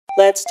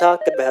Let's talk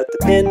about the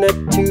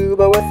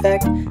Pinatubo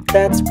effect.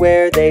 That's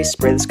where they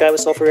spray the sky with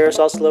sulfur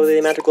aerosols to lower the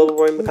amount of global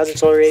warming causing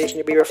solar radiation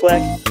to be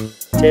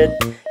reflected.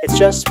 It's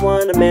just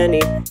one of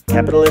many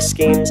capitalist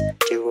schemes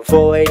to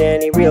avoid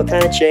any real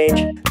kind of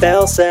change.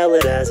 They'll sell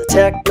it as a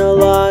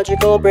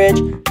technological bridge,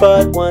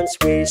 but once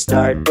we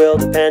start, we'll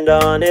depend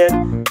on it.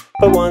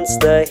 But once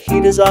the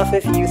heat is off,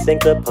 if you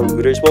think the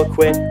polluters will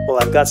quit, well,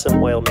 I've got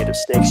some oil made of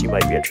snakes you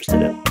might be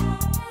interested in.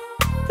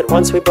 Then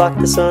once we block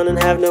the sun and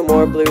have no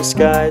more blue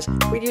skies,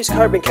 we'd use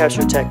carbon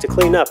capture tech to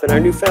clean up in our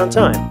newfound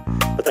time.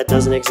 But that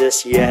doesn't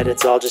exist yet,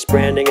 it's all just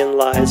branding and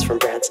lies, from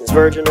Branson's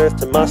Virgin Earth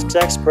to Musk's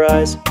X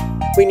Prize.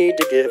 We need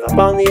to give up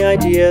on the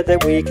idea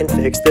that we can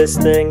fix this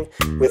thing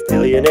with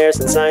billionaires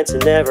and science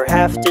and never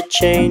have to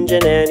change.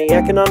 And any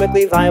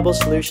economically viable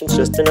solution's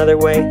just another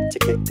way to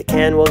kick the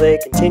can while they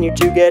continue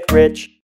to get rich.